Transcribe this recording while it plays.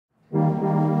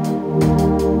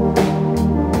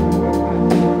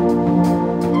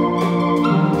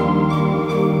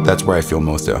That's where I feel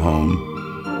most at home,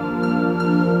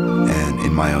 and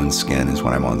in my own skin is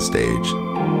when I'm on stage.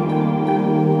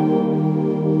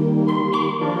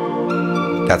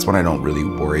 That's when I don't really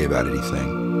worry about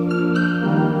anything.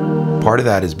 Part of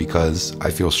that is because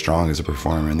I feel strong as a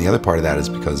performer, and the other part of that is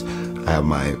because I have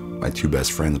my two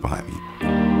best friends behind me.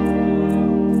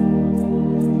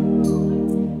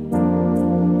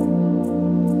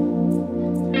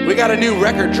 We got a new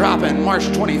record dropping March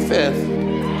 25th.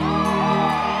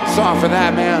 Song for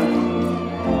that, man.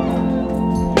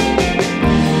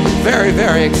 Very,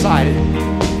 very excited.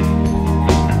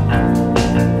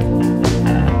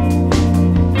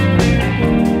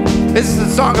 This is a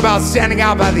song about standing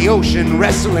out by the ocean,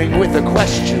 wrestling with a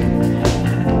question.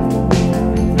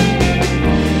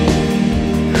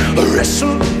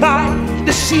 Wrestled by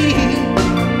the sea.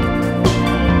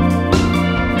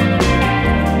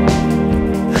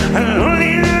 And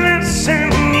only that's in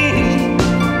me.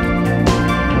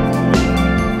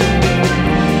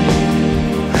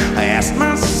 I asked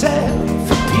myself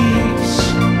for peace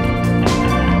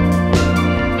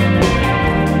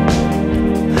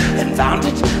and found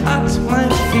it at my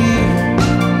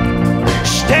feet,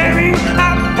 staring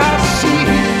at the sea.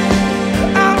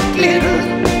 Our glitter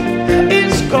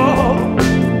is gold.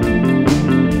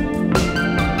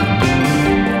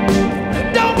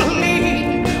 Don't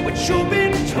believe what you've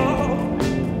been told.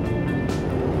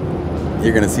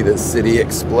 You're gonna see this city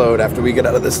explode after we get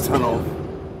out of this tunnel.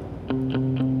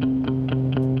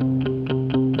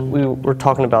 We were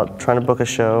talking about trying to book a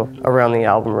show around the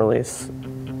album release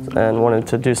and wanted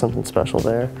to do something special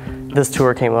there. This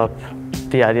tour came up,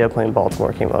 the idea of playing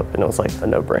Baltimore came up, and it was like a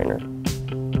no-brainer.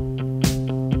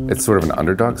 It's sort of an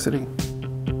underdog city.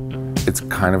 It's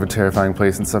kind of a terrifying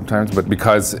place sometimes, but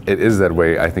because it is that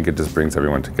way, I think it just brings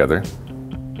everyone together.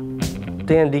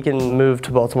 Dan Deacon moved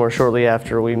to Baltimore shortly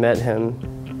after we met him,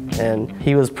 and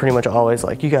he was pretty much always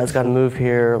like, you guys gotta move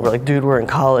here. We're like, dude, we're in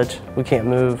college, we can't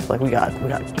move. Like, I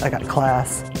got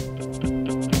class.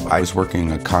 I was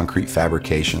working at concrete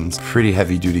fabrications, pretty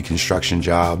heavy-duty construction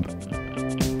job.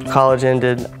 College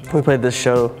ended, we played this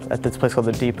show at this place called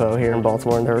The Depot here in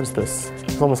Baltimore, and there was this, it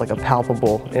was almost like a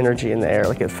palpable energy in the air.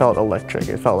 Like, it felt electric.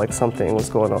 It felt like something was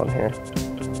going on here.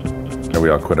 And we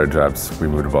all quit our jobs. We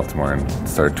moved to Baltimore and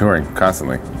started touring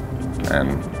constantly,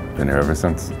 and been here ever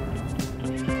since.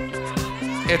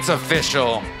 It's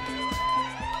official.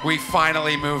 We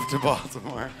finally moved to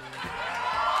Baltimore.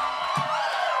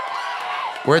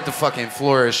 We're at the fucking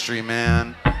Floristree,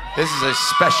 man. This is a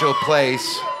special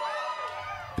place.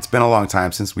 It's been a long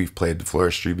time since we've played the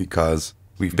Floristree because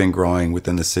we've been growing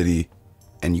within the city,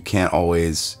 and you can't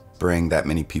always bring that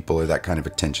many people or that kind of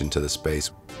attention to the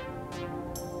space.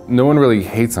 No one really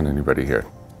hates on anybody here.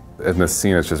 And this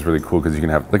scene is just really cool because you can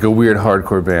have like a weird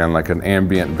hardcore band, like an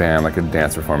ambient band, like a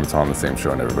dance performance all on the same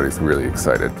show, and everybody's really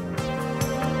excited.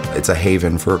 It's a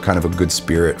haven for kind of a good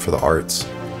spirit for the arts.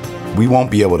 We won't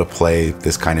be able to play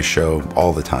this kind of show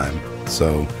all the time,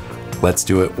 so let's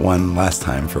do it one last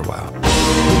time for a while.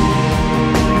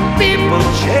 People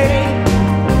change,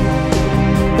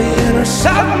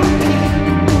 some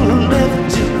people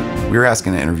live too. We were asked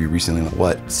in an interview recently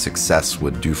what success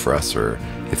would do for us, or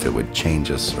if it would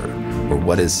change us, or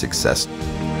what is success. You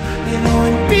know,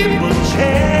 when people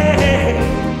change.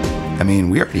 I mean,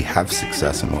 we already have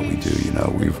success in what we do, you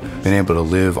know. We've been able to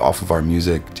live off of our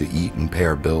music, to eat and pay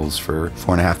our bills for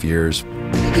 4.5 years.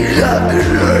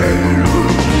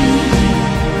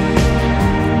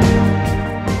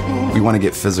 We want to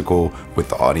get physical with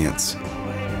the audience.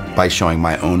 By showing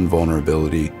my own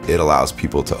vulnerability, it allows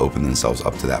people to open themselves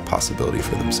up to that possibility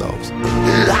for themselves.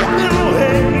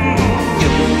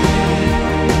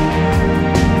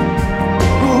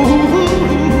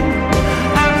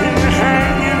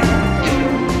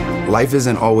 Life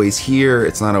isn't always here,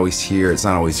 it's not always here, it's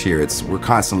not always here. We're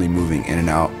constantly moving in and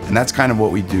out. And that's kind of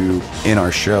what we do in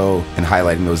our show and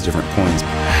highlighting those different points.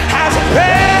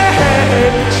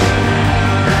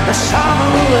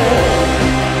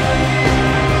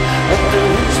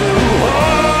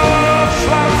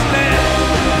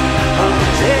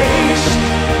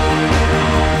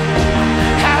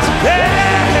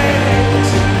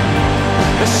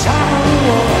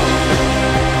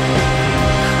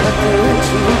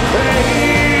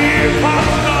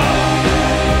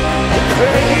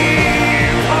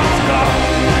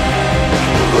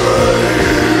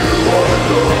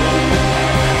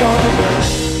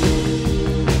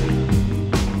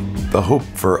 The hope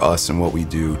for us and what we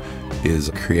do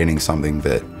is creating something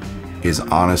that is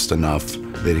honest enough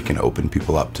that it can open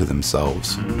people up to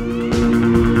themselves.